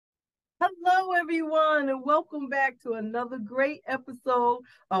Hello, everyone, and welcome back to another great episode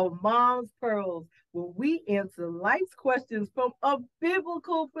of Mom's Pearls, where we answer life's questions from a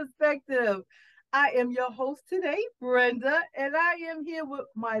biblical perspective. I am your host today, Brenda, and I am here with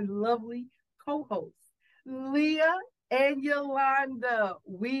my lovely co hosts, Leah and Yolanda.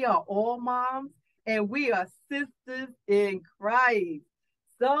 We are all moms, and we are sisters in Christ.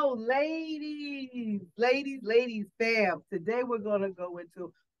 So, ladies, fam, today we're going to go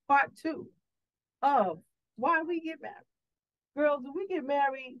into part two of why we get married. Girls, do we get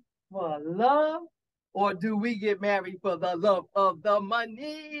married for love or do we get married for the love of the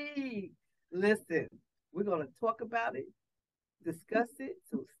money? Listen, we're going to talk about it, discuss it.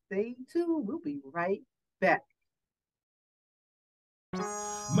 So stay tuned. We'll be right back.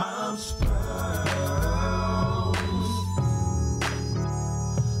 Mom's Pearls.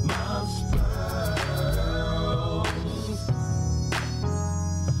 Mom's Pearls.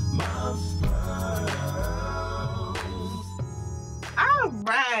 Mom's Pearls. All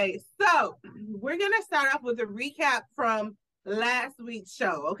right. So we're going to start off with a recap from last week's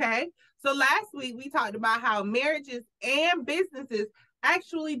show. Okay. So last week we talked about how marriages and businesses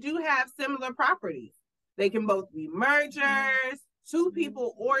actually do have similar properties. They can both be mergers, two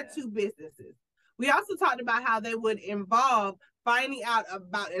people, or two businesses. We also talked about how they would involve finding out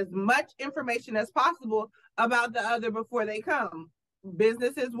about as much information as possible about the other before they come.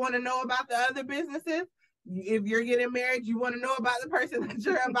 Businesses want to know about the other businesses. If you're getting married, you want to know about the person that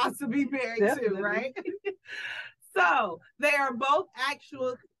you're about to be married to, right? So they are both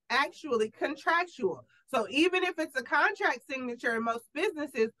actually contractual. So even if it's a contract signature in most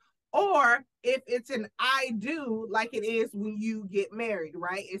businesses, or if it's an I do like it is when you get married,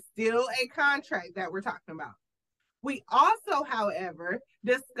 right? It's still a contract that we're talking about. We also, however,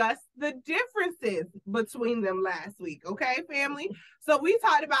 discussed the differences between them last week, okay, family? So we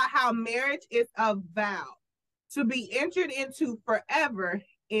talked about how marriage is a vow to be entered into forever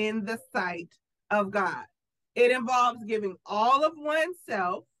in the sight of God. It involves giving all of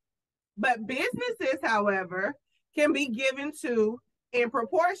oneself, but businesses, however, can be given to in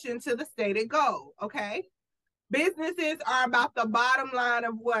proportion to the stated goal, okay? Businesses are about the bottom line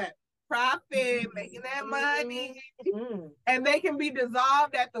of what? Profit, making that money, and they can be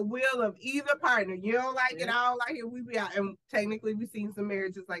dissolved at the will of either partner. You don't like it, I don't like it, we be out. And technically, we've seen some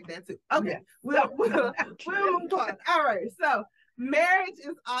marriages like that too. Okay, we'll move on. All right, so marriage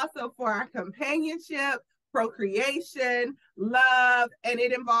is also for our companionship, procreation, love, and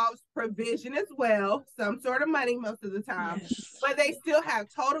it involves provision as well, some sort of money most of the time, but they still have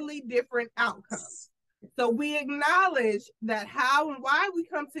totally different outcomes. So we acknowledge that how and why we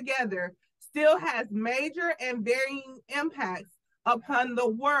come together still has major and varying impacts upon the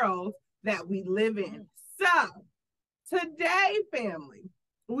world that we live in. So today, family,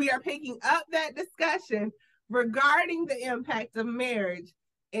 we are picking up that discussion regarding the impact of marriage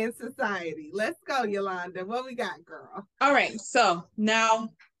in society. Let's go, Yolanda. What we got, girl? All right. So now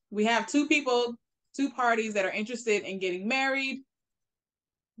we have two people, two parties that are interested in getting married.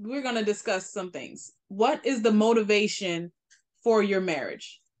 We're going to discuss some things. What is the motivation for your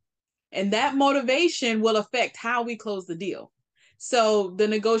marriage? And that motivation will affect how we close the deal. So the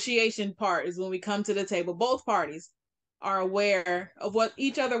negotiation part is when we come to the table. Both parties are aware of what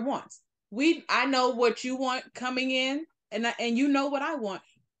each other wants. I know what you want coming in, and you know what I want.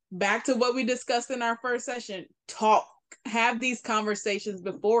 Back to what we discussed in our first session. Have these conversations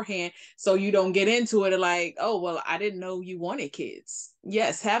beforehand so you don't get into it like, oh, well, I didn't know you wanted kids.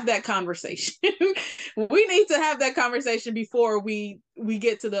 Yes, have that conversation. We need to have that conversation before we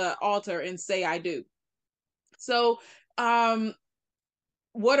get to the altar and say I do. So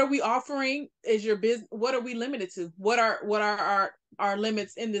what are we offering? Is your business? What are we limited to? What are our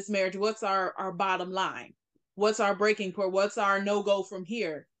limits in this marriage? What's our bottom line? What's our breaking point? What's our no-go from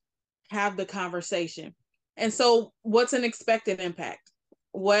here? Have the conversation. And so what's an expected impact?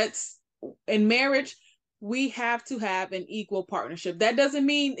 What's in marriage? We have to have an equal partnership. That doesn't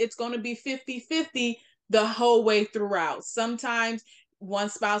mean it's going to be 50-50 the whole way throughout. Sometimes one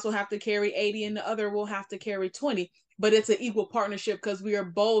spouse will have to carry 80 and the other will have to carry 20, but it's an equal partnership because we are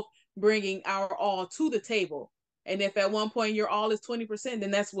both bringing our all to the table. And if at one point your all is 20%, then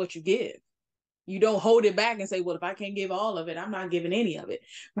that's what you give. You don't hold it back and say, well, if I can't give all of it, I'm not giving any of it.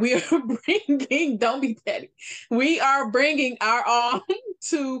 We are bringing, don't be petty. We are bringing our all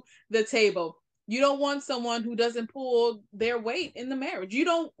to the table. You don't want someone who doesn't pull their weight in the marriage.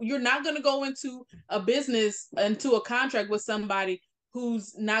 You're not going to go into a business, into a contract with somebody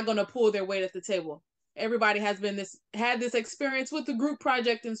who's not going to pull their weight at the table. Everybody had this experience with the group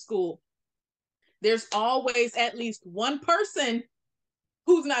project in school. There's always at least one person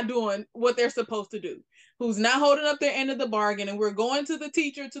who's not doing what they're supposed to do, who's not holding up their end of the bargain, and we're going to the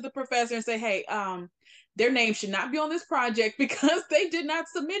teacher, to the professor, and say, hey, their name should not be on this project because they did not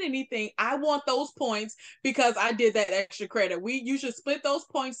submit anything. I want those points because I did that extra credit. You should split those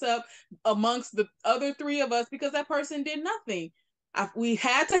points up amongst the other 3 of us because that person did nothing. We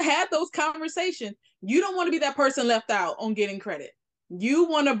had to have those conversations. You don't want to be that person left out on getting credit. You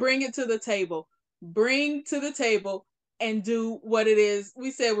want to bring to the table and do what it is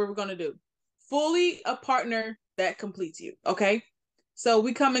we said we were going to do. Fully a partner that completes you. Okay. So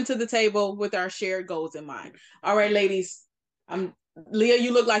we come into the table with our shared goals in mind. All right, ladies. Leah,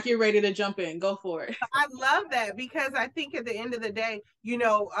 you look like you're ready to jump in. Go for it. I love that because I think at the end of the day, in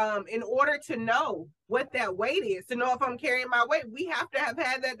order to know what that weight is, to know if I'm carrying my weight, we have to have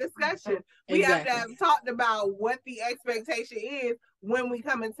had that discussion. We have to have talked about what the expectation is when we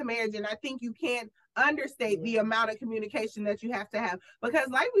come into marriage. And I think you can't understate the amount of communication that you have to have, because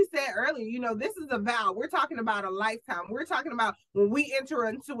like we said earlier, this is a vow. We're talking about a lifetime. We're talking about when we enter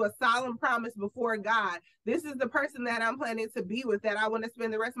into a solemn promise before God, this is the person that I'm planning to be with, that I want to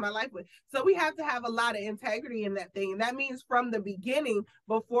spend the rest of my life with. So we have to have a lot of integrity in that thing. And that means from the beginning,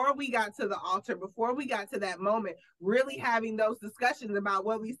 before we got to the altar, before we got to that moment, really having those discussions about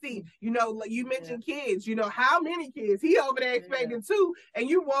what we see. You mentioned kids, how many kids? He over there expecting 2 and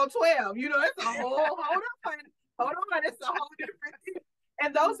you want 12. It's a whole, hold on, it's a whole different thing.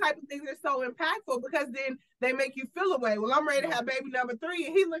 And those type of things are so impactful because then they make you feel away. Well, I'm ready to have baby number 3,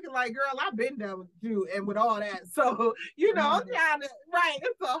 and he looking like, girl, I've been done with you and with all that. So, I'm trying to, right.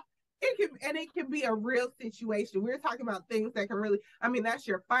 It can be a real situation. We're talking about things that can really, that's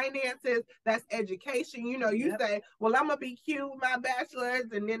your finances, that's education. You say, well, I'm gonna be cute with my bachelor's,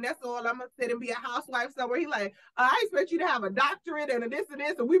 and then that's all. I'm gonna sit and be a housewife somewhere. He like, I expect you to have a doctorate and a this and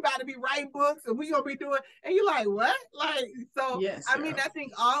this, and we about to be writing books, and we gonna be doing. And you're like, what? So yes, I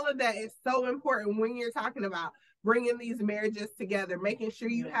think all of that is so important when you're talking about bringing these marriages together, making sure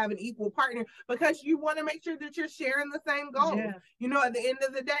you have an equal partner, because you want to make sure that you're sharing the same goals, at the end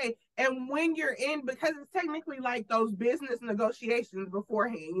of the day. And when you're in, because it's technically like those business negotiations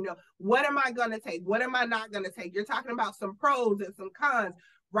beforehand, what am I going to take? What am I not going to take? You're talking about some pros and some cons.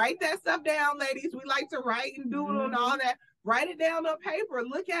 Write that stuff down, ladies. We like to write and doodle and all that. Write it down on paper,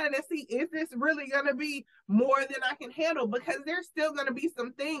 look at it and see, is this really going to be more than I can handle? Because there's still going to be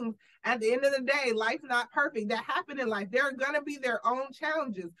some things at the end of the day, life's not perfect, that happen in life. There are going to be their own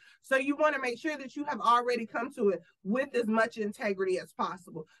challenges. So you want to make sure that you have already come to it with as much integrity as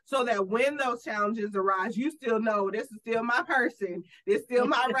possible, so that when those challenges arise, you still know this is still my person. This is still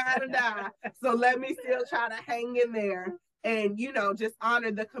my ride or die. So let me still try to hang in there and, just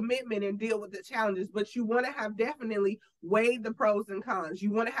honor the commitment and deal with the challenges. But you want to have definitely weighed the pros and cons.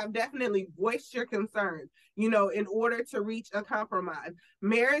 You want to have definitely voiced your concerns, in order to reach a compromise.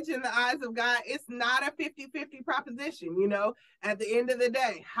 Marriage in the eyes of God, it's not a 50-50 proposition, at the end of the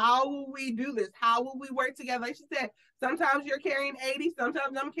day. How will we do this? How will we work together? Like she said, sometimes you're carrying 80,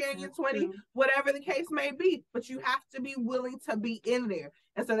 sometimes I'm carrying 20, whatever the case may be, but you have to be willing to be in there.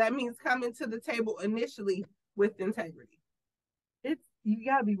 And so that means coming to the table initially with integrity. You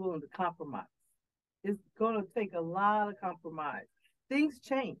got to be willing to compromise. It's going to take a lot of compromise. Things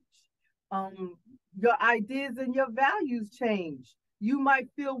change. Your ideas and your values change. You might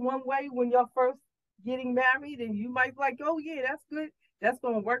feel one way when you're first getting married, and you might be like, oh yeah, that's good. That's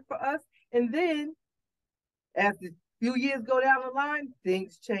going to work for us. And then as the few years go down the line,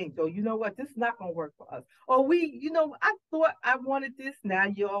 things change. Oh, you know what? This is not going to work for us. Or I thought I wanted this. Now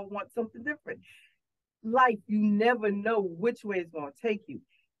you all want something different. Life, you never know which way it's going to take you.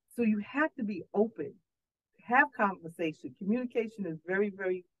 So you have to be open, have conversation. Communication is very,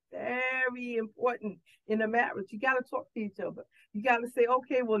 very, very important in a marriage. You got to talk to each other. You got to say,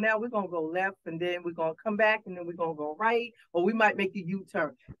 okay, well, now we're going to go left, and then we're going to come back, and then we're going to go right, or we might make a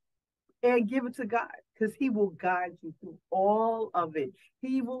U-turn. And give it to God, because he will guide you through all of it.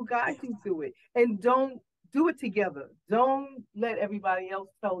 He will guide you through it. And don't do it together. Don't let everybody else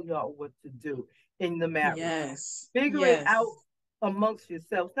tell y'all what to do in the marriage. Yes. Figure it out amongst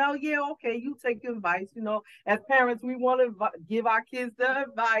yourselves. Now, okay, you take advice, as parents, we want to give our kids the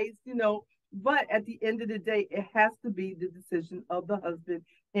advice, but at the end of the day, it has to be the decision of the husband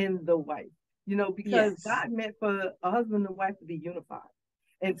and the wife, because God meant for a husband and wife to be unified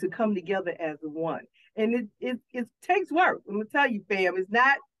and to come together as one. And it takes work. I'm going to tell you, fam, it's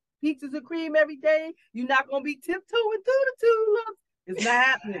not peaches and cream every day. You're not going to be tiptoeing through the tulips. It's not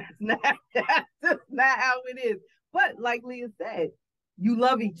happening. That's just not how it is. But like Leah said, you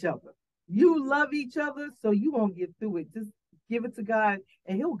love each other. You love each other, so you won't get through it. Just give it to God,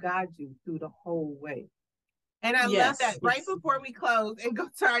 and he'll guide you through the whole way. And I love Yes. that. Right before we close and go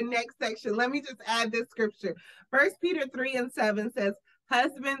to our next section, let me just add this scripture. 1 Peter 3:7 says,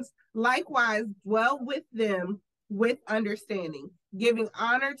 husbands likewise dwell with them with understanding, giving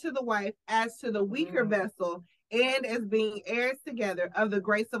honor to the wife as to the weaker vessel, and as being heirs together of the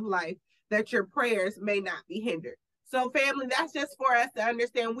grace of life, that your prayers may not be hindered. So, family, that's just for us to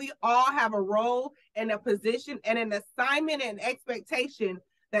understand we all have a role and a position and an assignment and expectation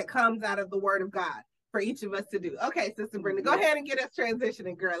that comes out of the word of God for each of us to do. Okay, Sister Brenda, go ahead and get us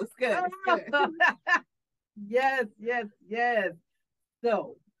transitioning, girl. It's good. It's good. Yes, yes, yes.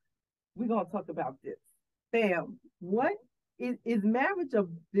 So we're gonna talk about this. Fam, what is marriage a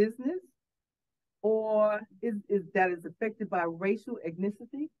business, or is that is affected by racial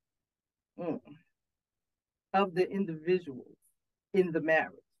ethnicity of the individuals in the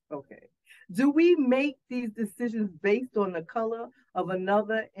marriage? Okay. Do we make these decisions based on the color of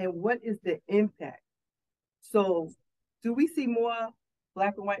another, and what is the impact? So, do we see more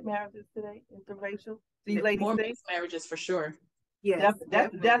black and white marriages today, interracial? Do you ladies more think? mixed marriages for sure? Yes,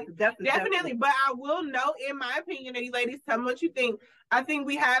 Definitely. But I will note, in my opinion, and you ladies, tell me what you think. I think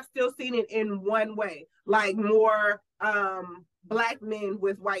we have still seen it in one way, like more black men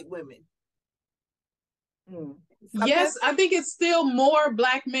with white women. Yes, I think it's still more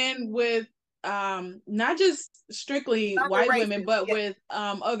black men with not just strictly other white races, women, but with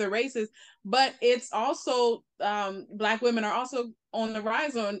other races. But it's also black women are also on the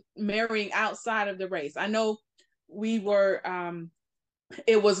rise on marrying outside of the race. I know we were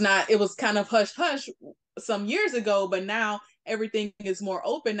it was kind of hush hush some years ago, but now everything is more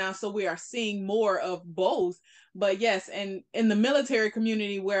open now, so we are seeing more of both. But yes, and in the military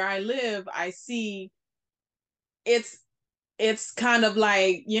community where I live, I see it's kind of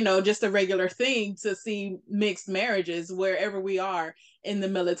like, you know, just a regular thing to see mixed marriages wherever we are in the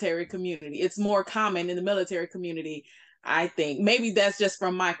military community. It's more common in the military community, I think. Maybe that's just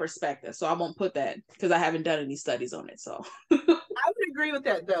from my perspective, so I won't put that because I haven't done any studies on it. So I would agree with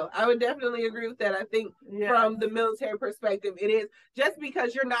that, though. I would definitely agree with that. I think from the military perspective, it is just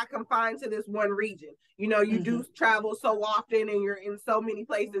because you're not confined to this one region. You know, you do travel so often and you're in so many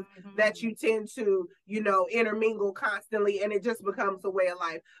places that you tend to, you know, intermingle constantly, and it just becomes a way of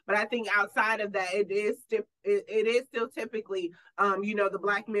life. But I think outside of that, it is still typically, you know, the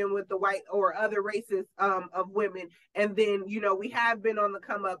black men with the white or other races of women. And then, you know, we have been on the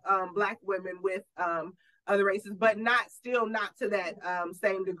come up, black women with other races, but not to that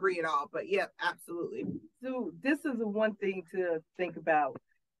same degree at all. But yeah, absolutely. So this is the one thing to think about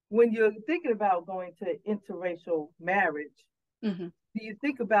when you're thinking about going to interracial marriage. Do you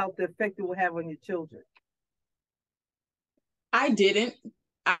think about the effect it will have on your children? I didn't.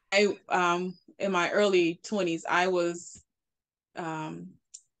 I in my early 20s, I was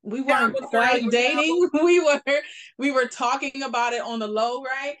we weren't quite dating. We were talking about it on the low,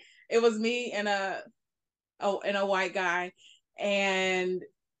 right? It was me and a white guy, and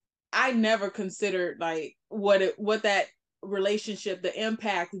I never considered like what that relationship, the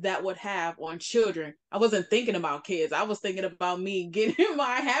impact that would have on children. I wasn't thinking about kids. I was thinking about me getting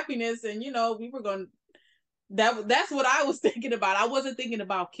my happiness, and you know, we were going that's what I was thinking about. I wasn't thinking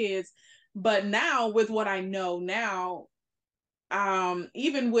about kids. But now, with what I know now,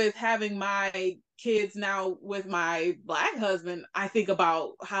 even with having my kids now with my black husband, I think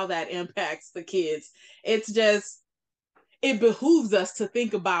about how that impacts the kids. It's just, it behooves us to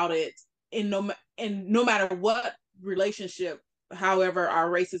think about it in no matter what relationship, however our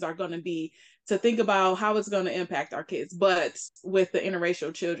races are going to be, to think about how it's going to impact our kids. But with the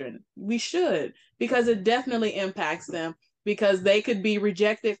interracial children, we should, because it definitely impacts them, because they could be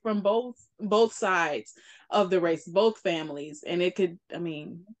rejected from both sides of the race, both families, and it could, I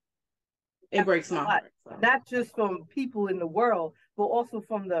mean, it breaks my heart. So. Not just from people in the world, but also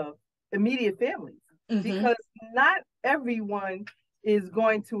from the immediate families, because not everyone is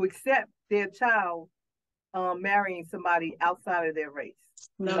going to accept their child marrying somebody outside of their race.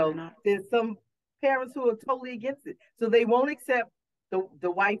 No, there's some parents who are totally against it, so they won't accept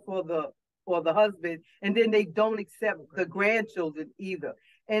the wife or the husband, and then they don't accept the grandchildren either.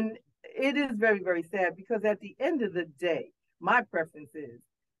 And it is very, very sad, because at the end of the day, my preference is,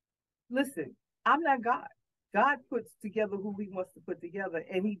 listen, I'm not God. God puts together who he wants to put together,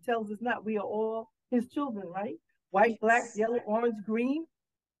 and he tells us not. We are all his children, right? White, black, yellow, orange, green.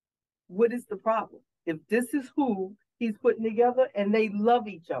 What is the problem? If this is who he's putting together and they love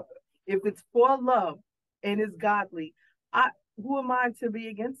each other, if it's for love and it's godly, who am I to be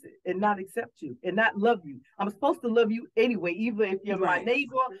against it and not accept you and not love you? I'm supposed to love you anyway, even if you're my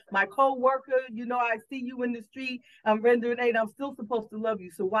neighbor, my co-worker, you know, I see you in the street, I'm rendering aid, I'm still supposed to love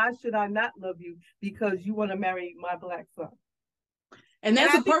you. So why should I not love you because you want to marry my Black son? And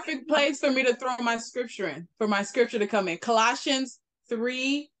that's a perfect place for me to throw my scripture in, for my scripture to come in. Colossians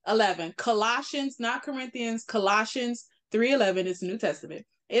 3:11. Colossians, not Corinthians, Colossians 3:11 is New Testament.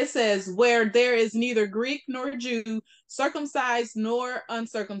 It says, where there is neither Greek nor Jew, circumcised nor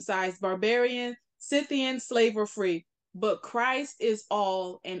uncircumcised, barbarian, Scythian, slave or free, but Christ is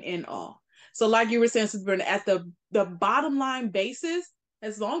all and in all. So like you were saying, Sister Brenda, at the bottom line basis,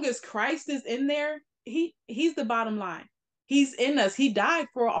 as long as Christ is in there, he's the bottom line. He's in us. He died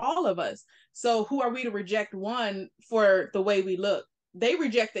for all of us. So who are we to reject one for the way we look? They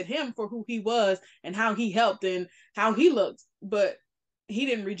rejected him for who he was and how he helped and how he looked, but he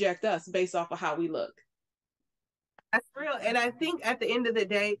didn't reject us based off of how we look. That's real. And I think at the end of the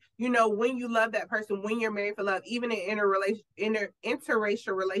day, you know, when you love that person, when you're married for love, even in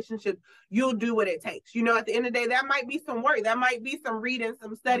interracial relationships, you'll do what it takes. You know, at the end of the day, that might be some work. That might be some reading,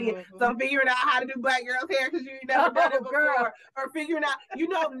 some studying, some figuring out how to do Black girls' hair because you never done it before, or figuring out, you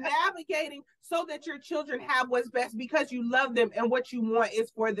know, navigating so that your children have what's best because you love them and what you want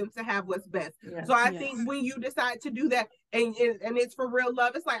is for them to have what's best. Yes. So I think when you decide to do that and it's for real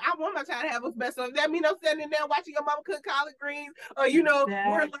love, it's like, I want my child to have what's best. So if that means I'm standing there watching your mom cook collard greens, or, you know,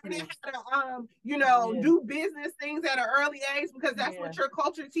 we're learning how to, you know, do business things at an early age because that's what your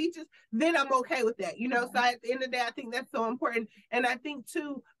culture teaches, then I'm okay with that. You know, so at the end of the day, I think that's so important. And I think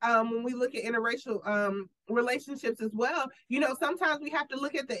too, when we look at interracial relationships as well, you know, sometimes we have to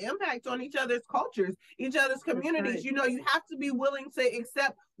look at the impact on each other's cultures, each other's communities. Right. You know, you have to be willing to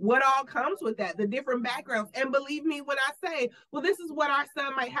accept what all comes with that, the different backgrounds. And believe me when I say, well, this is what our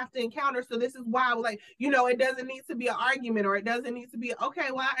son might have to encounter. So this is why, like, you know, it doesn't need to be an argument, or it doesn't need to be, okay,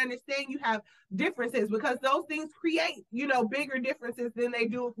 well, I understand you have differences, because those things create, you know, bigger differences than they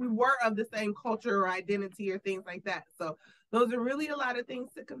do if we were of the same culture or identity or things like that. So those are really a lot of things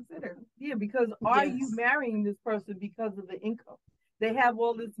to consider. Yeah, because are you marrying this person because of the income? They have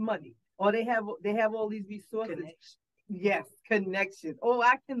all this money, or they have all these resources. Connection. Yes, connection. Oh,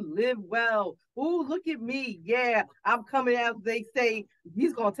 I can live well. Oh, look at me. Yeah, I'm coming out. They say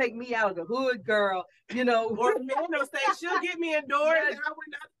he's gonna take me out of the hood, girl. You know, or men will say she'll get me indoors. Yes. And I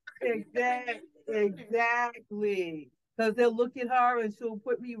would not. Exactly. Because they'll look at her and she'll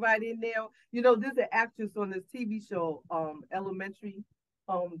put me right in there. You know, there's an actress on this TV show, Elementary.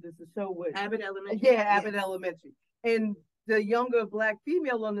 There's a show with Abbott Elementary. Yeah, Abbott Elementary. And the younger Black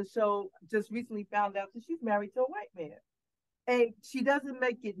female on the show just recently found out that she's married to a white man. And she doesn't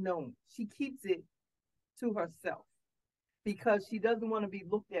make it known. She keeps it to herself because she doesn't want to be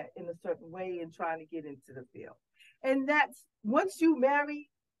looked at in a certain way and trying to get into the field. And that's, once you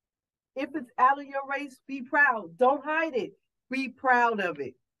marry, if it's out of your race, be proud. Don't hide it. Be proud of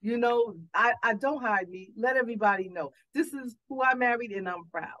it. You know, I don't hide me. Let everybody know. This is who I married and I'm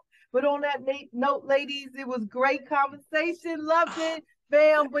proud. But on that note, ladies, it was great conversation. Loved it,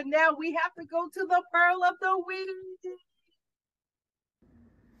 fam. But now we have to go to the Pearl of the Week.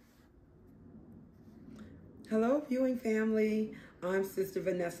 Hello, viewing family. I'm Sister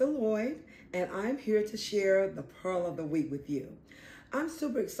Vanessa Lloyd, and I'm here to share the Pearl of the Week with you. I'm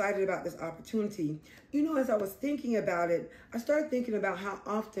super excited about this opportunity. You know, as I was thinking about it, I started thinking about how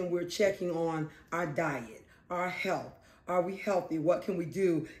often we're checking on our diet, our health. Are we healthy? What can we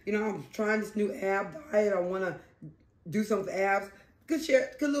do? You know, I'm trying this new ab diet. I want to do some abs. Could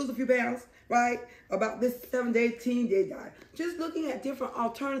lose a few pounds, right? About this 7 to 18 day diet. Just looking at different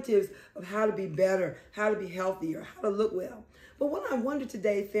alternatives of how to be better, how to be healthier, how to look well. But what I wonder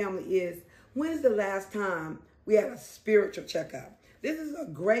today, family, is when's the last time we had a spiritual checkup? This is a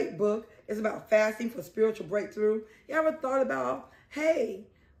great book. It's about fasting for spiritual breakthrough. You ever thought about, hey,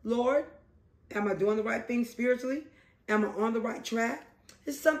 Lord, am I doing the right thing spiritually? Am I on the right track?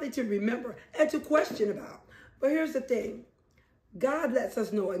 It's something to remember and to question about. But here's the thing. God lets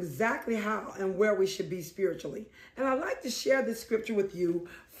us know exactly how and where we should be spiritually. And I'd like to share this scripture with you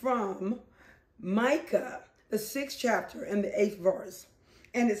from Micah, the 6th chapter and the 8th verse.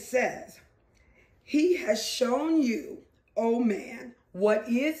 And it says, He has shown you, O man, what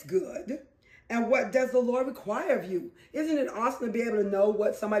is good and what does the Lord require of you. Isn't it awesome to be able to know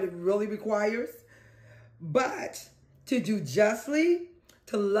what somebody really requires? But to do justly,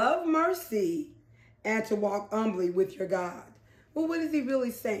 to love mercy, and to walk humbly with your God. Well, what is he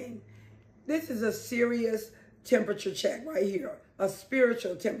really saying? This is a serious temperature check right here, a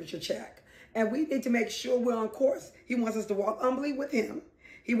spiritual temperature check. And we need to make sure we're on course. He wants us to walk humbly with him.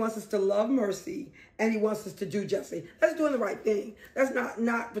 He wants us to love mercy, and he wants us to do justly. That's doing the right thing. That's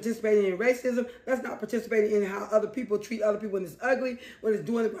not participating in racism. That's not participating in how other people treat other people when it's ugly. When it's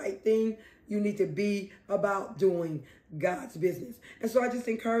doing the right thing, you need to be about doing God's business. And so I just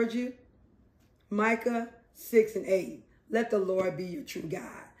encourage you, Micah 6 and 8. Let the Lord be your true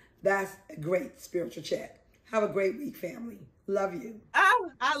guide. That's a great spiritual check. Have a great week, family. Love you. Oh,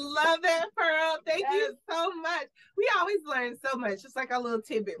 I love that, Pearl. Thank you so much. We always learn so much, just like our little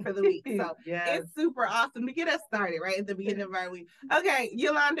tidbit for the week. So it's super awesome to get us started right at the beginning of our week. Okay,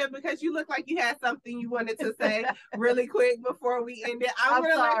 Yolanda, because you look like you had something you wanted to say really quick before we end it, I'm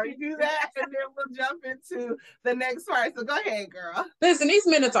going to let you do that, and then we'll jump into the next part. So go ahead, girl. Listen, these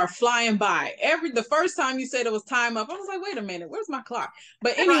minutes are flying by. The first time you said it was time up, I was like, wait a minute, where's my clock?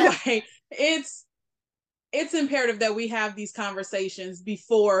 But anyway, it's imperative that we have these conversations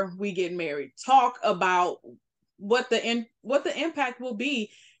before we get married. Talk about what the impact will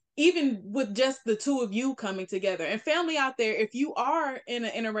be, even with just the two of you coming together. And family out there, if you are in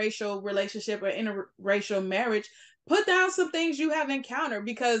an interracial relationship or interracial marriage, put down some things you have encountered,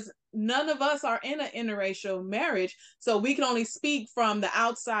 because none of us are in an interracial marriage, so we can only speak from the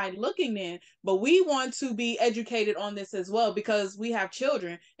outside looking in. But we want to be educated on this as well, because we have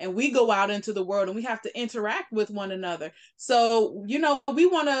children and we go out into the world and we have to interact with one another. So, we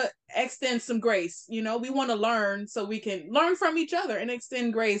want to extend some grace. We want to learn so we can learn from each other and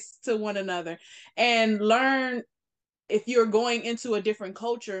extend grace to one another, and learn. If you're going into a different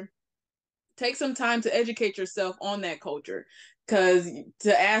culture, take some time to educate yourself on that culture. Because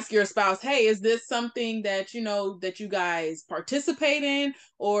to ask your spouse, hey, is this something that that you guys participate in,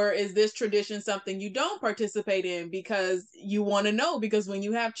 or is this tradition something you don't participate in? Because you want to know, because when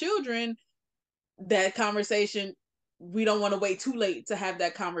you have children, that conversation, we don't want to wait too late to have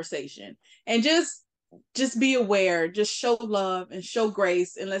that conversation. And just be aware, just show love and show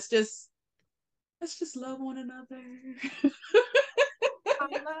grace, and let's just love one another. I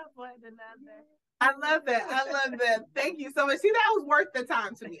love one another. I love that. Thank you so much. See, that was worth the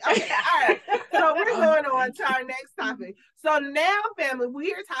time to me. Okay, all right. So we're going on to our next topic. So now, family,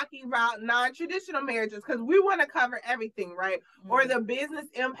 we are talking about non-traditional marriages, because we want to cover everything, right? Mm-hmm. Or the business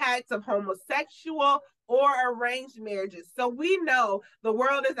impacts of homosexual or arranged marriages. So we know the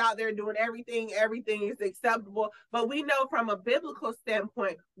world is out there doing everything is acceptable, but we know from a biblical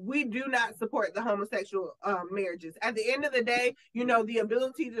standpoint, we do not support the homosexual marriages. At the end of the day, the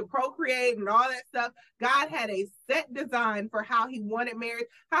ability to procreate and all that stuff, God had a set design for how he wanted marriage,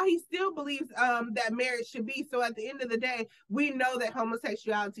 how he still believes that marriage should be. So at the end of the day, we know that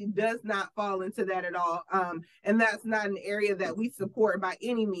homosexuality does not fall into that at all. And that's not an area that we support by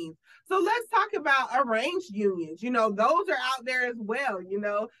any means. So let's talk about arranged unions. Those are out there as well.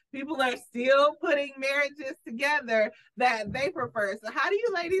 People are still putting marriages together that they prefer. So how do you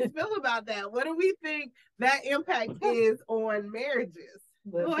ladies feel about that? What do we think that impact is on marriages?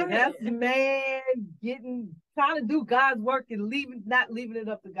 Listen, that's man trying to do God's work and not leaving it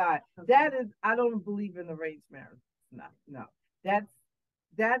up to God. That is, I don't believe in arranged marriage. No.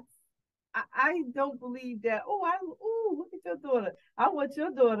 That's I don't believe that. Look at your daughter. I want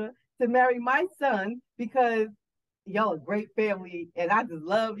your daughter to marry my son because y'all a great family and I just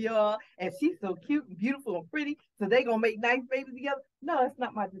love y'all and she's so cute and beautiful and pretty, so they gonna make nice babies together. No, that's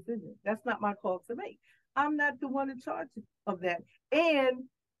not my decision. That's not my call to make. I'm not the one in charge of that. And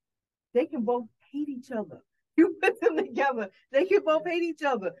they can both hate each other. You put them together, they can both hate each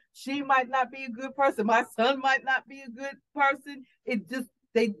other. She might not be a good person. My son might not be a good person.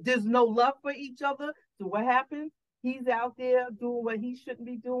 There's no love for each other. So what happens? He's out there doing what he shouldn't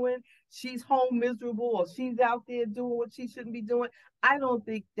be doing. She's home miserable, or she's out there doing what she shouldn't be doing. I don't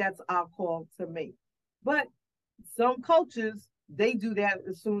think that's our call to make. But some cultures, they do that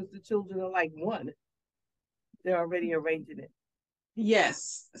as soon as the children are like one. They're already arranging it.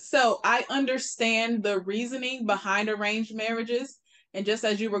 Yes. So I understand the reasoning behind arranged marriages. And just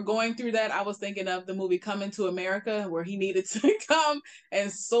as you were going through that, I was thinking of the movie Coming to America, where he needed to come and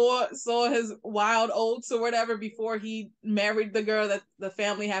saw his wild oats or whatever before he married the girl that the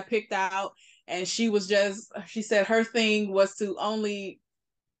family had picked out. And she said her thing was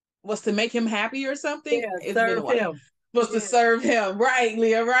to make him happy or something. Yeah, serve him. To serve him. Right,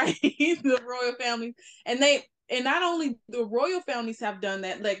 Leah, right. The royal family. And not only the royal families have done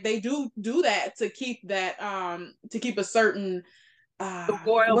that, like they do that to keep that, to keep a certain,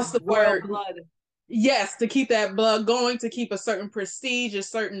 what's the word? Blood. Yes, to keep that blood going, to keep a certain prestige, a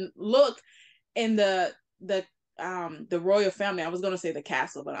certain look in the royal family. I was going to say the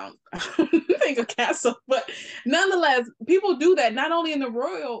castle, but I don't think of castle. But nonetheless, people do that not only in the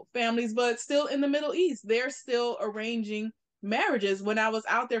royal families, but still in the Middle East. They're still arranging marriages. When I was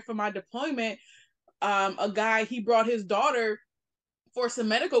out there for my deployment, a guy, he brought his daughter for some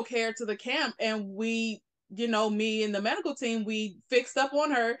medical care to the camp, and we, me and the medical team, we fixed up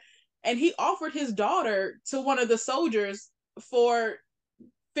on her, and he offered his daughter to one of the soldiers for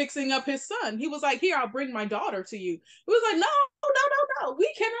fixing up his son. He was like, here, I'll bring my daughter to you. He was like, no,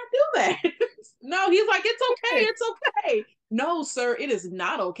 we cannot do that. No, he's like, it's okay. No, sir, it is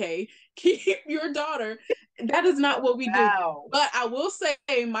not okay. Keep your daughter. That is not what we do. Wow. But I will say,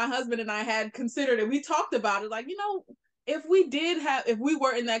 my husband and I had considered it. We talked about it, like, if we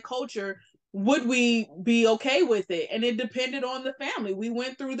were in that culture, would we be okay with it? And it depended on the family. We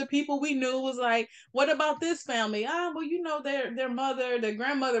went through the people we knew was like, what about this family? Well, their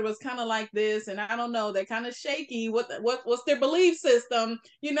grandmother was kind of like this, and I don't know, they're kind of shaky. What's their belief system?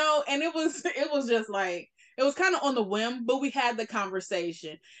 And it was just like, it was kind of on the whim, but we had the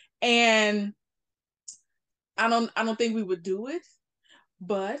conversation. And I don't think we would do it,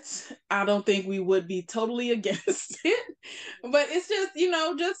 but I don't think we would be totally against it. But it's just,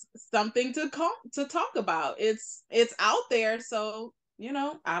 just something to talk about. It's out there. So,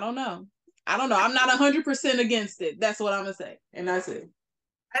 I don't know. I'm not 100% against it. That's what I'm going to say. And that's it.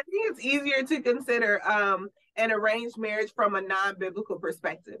 I think it's easier to consider an arranged marriage from a non-biblical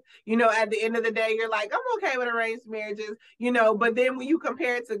perspective. At the end of the day, you're like, I'm okay with arranged marriages, but then when you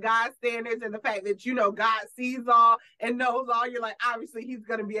compare it to God's standards and the fact that, God sees all and knows all, you're like, obviously he's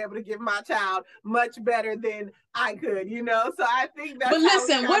going to be able to give my child much better than I could, So I think that's. But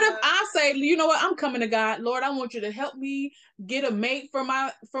listen, what if I say, you know what, I'm coming to God, Lord, I want you to help me get a mate for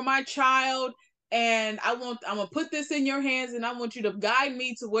my child. And I'm gonna put this in your hands, and I want you to guide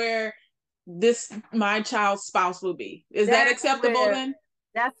me to where my child's spouse will be. Is that acceptable then?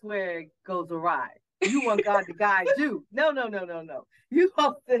 That's where it goes awry. You want God to guide you. No. You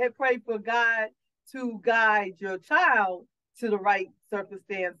have to pray for God to guide your child to the right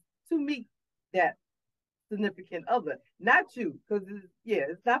circumstance to meet that significant other, not you, because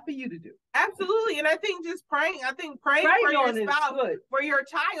it's not for you to do. Absolutely. And I think just praying for your spouse, for your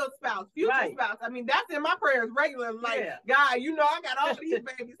child's spouse, future spouse. I mean, that's in my prayers regularly. Like, God, I got all these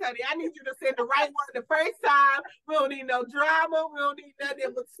babies, honey. I need you to send the right one the first time. We don't need no drama. We don't need nothing in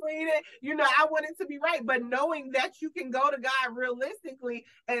between it. I want it to be right. But knowing that you can go to God realistically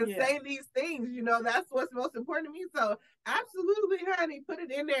and say these things, that's what's most important to me. So absolutely, honey, put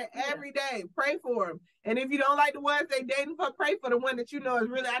it in there every day. Pray for them. And if you don't like the ones they dating for, pray for the one that is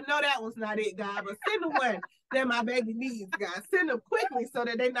really, I know that one's not it, God, but send the one that my baby needs, God. Send them quickly so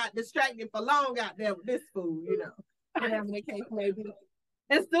that they're not distracted for long out there with this fool, whatever the case may be.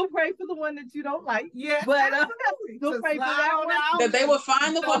 And still pray for the one that you don't like. Yeah, but still pray for that one. That they will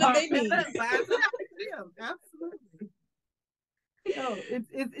find the one that they need. Absolutely.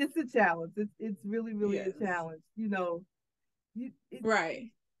 It's a challenge. It's really, really a challenge.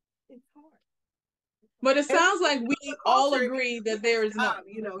 Right. It's hard. But it sounds like we all agree that there is no,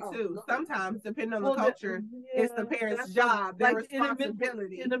 too. Sometimes, depending on the culture, it's the parents' job, their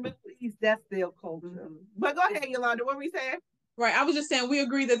responsibility. In the Middle East, that's their culture. Mm-hmm. But go ahead, Yolanda. What were we saying? Right. I was just saying we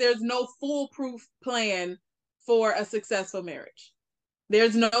agree that there's no foolproof plan for a successful marriage.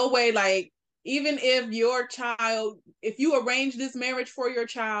 There's no way, like, even if you arrange this marriage for your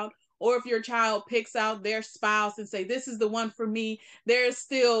child, or if your child picks out their spouse and say, this is the one for me, there's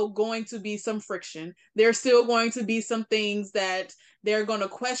still going to be some friction. There's still going to be some things that they're going to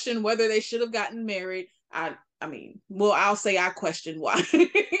question whether they should have gotten married. I'll say I questioned why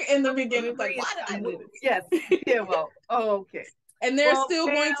in the beginning. Like, why did I do this? Yes. Yeah, well, okay. And there's still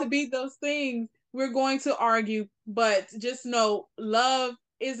going to be those things. We're going to argue, but just know love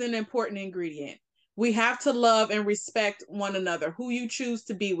is an important ingredient. We have to love and respect one another, who you choose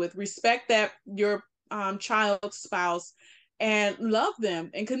to be with. Respect that your child's spouse, and love them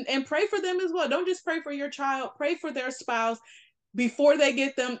and pray for them as well. Don't just pray for your child, pray for their spouse before they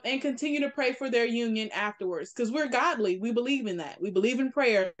get them, and continue to pray for their union afterwards, because we're godly. We believe in that. We believe in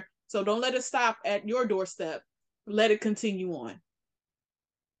prayer. So don't let it stop at your doorstep. Let it continue on.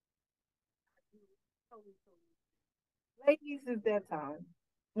 Ladies, it's that time.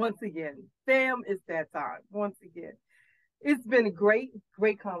 Once again, fam, it's that time. Once again, it's been a great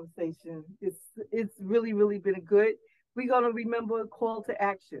conversation. It's really, really been a good. We're gonna remember a call to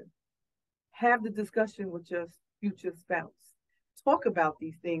action. Have the discussion with your future spouse. Talk about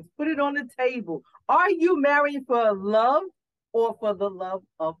these things. Put it on the table. Are you married for love or for the love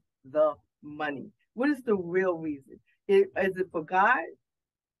of the money? What is the real reason? Is it for God,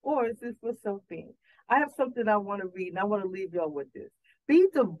 or is it for something? I have something I want to read, and I want to leave y'all with this. Be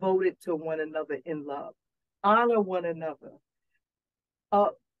devoted to one another in love. Honor one another.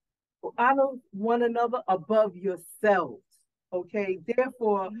 Honor one another above yourselves. Okay,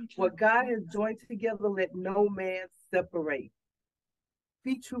 therefore, what God has joined together, let no man separate.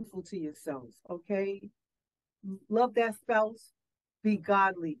 Be truthful to yourselves, okay? Love that spouse. Be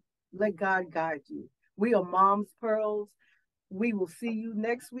godly. Let God guide you. We are Mom's Pearls. We will see you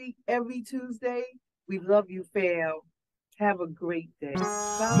next week, every Tuesday. We love you, fam. Have a great day.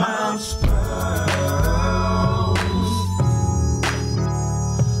 Bye.